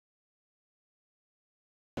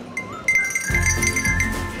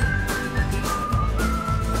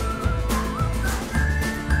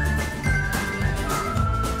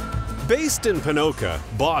Based in Ponoka,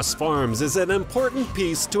 Bos Farms is an important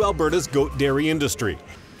piece to Alberta's goat dairy industry.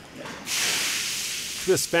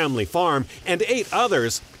 This family farm and 8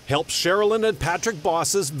 others help Cherylynn and Patrick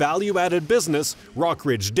Bos's value-added business,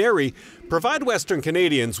 Rockridge Dairy, provide Western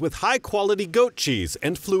Canadians with high-quality goat cheese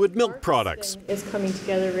and fluid milk products. It's coming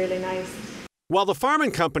together really nice. While the farm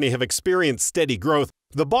and company have experienced steady growth,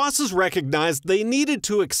 the Bosses recognized they needed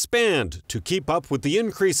to expand to keep up with the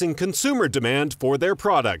increasing consumer demand for their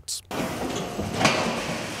products.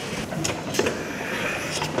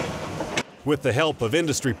 With the help of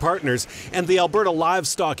industry partners and the Alberta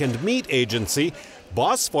Livestock and Meat Agency,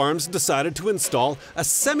 Bos Farms decided to install a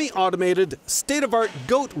semi-automated, state-of-art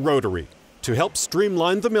goat rotary to help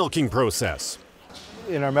streamline the milking process.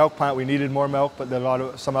 In our milk plant, we needed more milk, but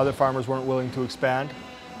some other farmers weren't willing to expand.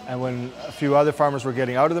 And when a few other farmers were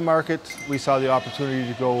getting out of the market, we saw the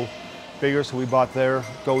opportunity to go bigger, so we bought their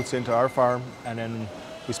goats into our farm, and then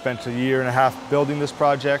we spent a year and a half building this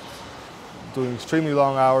project, doing extremely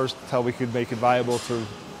long hours until we could make it viable to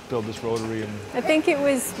build this rotary. I think it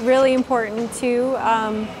was really important too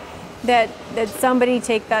that somebody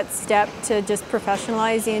take that step to just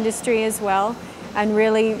professionalize the industry as well, and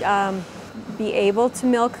really be able to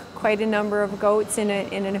milk quite a number of goats in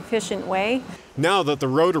an efficient way. Now that the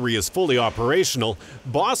rotary is fully operational,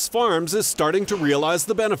 Bos Farms is starting to realize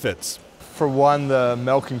the benefits. For one, the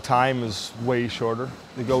milking time is way shorter.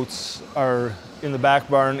 The goats are in the back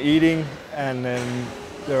barn eating, and then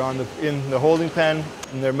they're in the holding pen,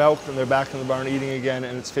 and they're milked, and they're back in the barn eating again,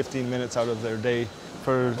 and it's 15 minutes out of their day.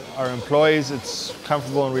 For our employees, it's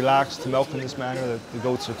comfortable and relaxed to milk in this manner, that the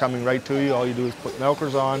goats are coming right to you. All you do is put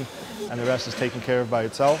milkers on, and the rest is taken care of by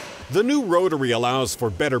itself. The new rotary allows for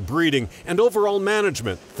better breeding and overall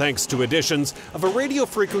management thanks to additions of a radio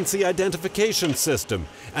frequency identification system,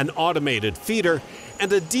 an automated feeder,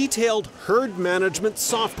 and a detailed herd management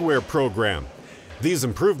software program. These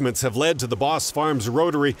improvements have led to the Bos Farms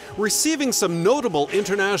rotary receiving some notable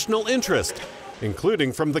international interest,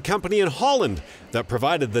 including from the company in Holland that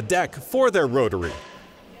provided the deck for their rotary.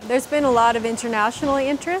 There's been a lot of international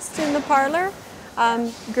interest in the parlor.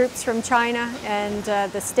 Groups from China and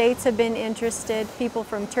the States have been interested, people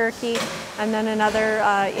from Turkey, and then another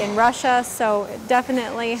in Russia, so it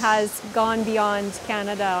definitely has gone beyond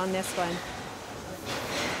Canada on this one.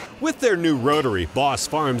 With their new rotary, Bos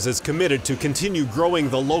Farms is committed to continue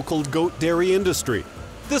growing the local goat dairy industry.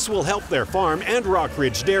 This will help their farm and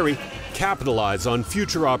Rockridge Dairy capitalize on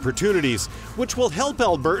future opportunities, which will help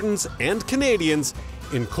Albertans and Canadians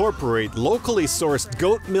incorporate locally sourced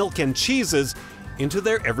goat milk and cheeses into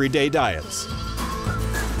their everyday diets.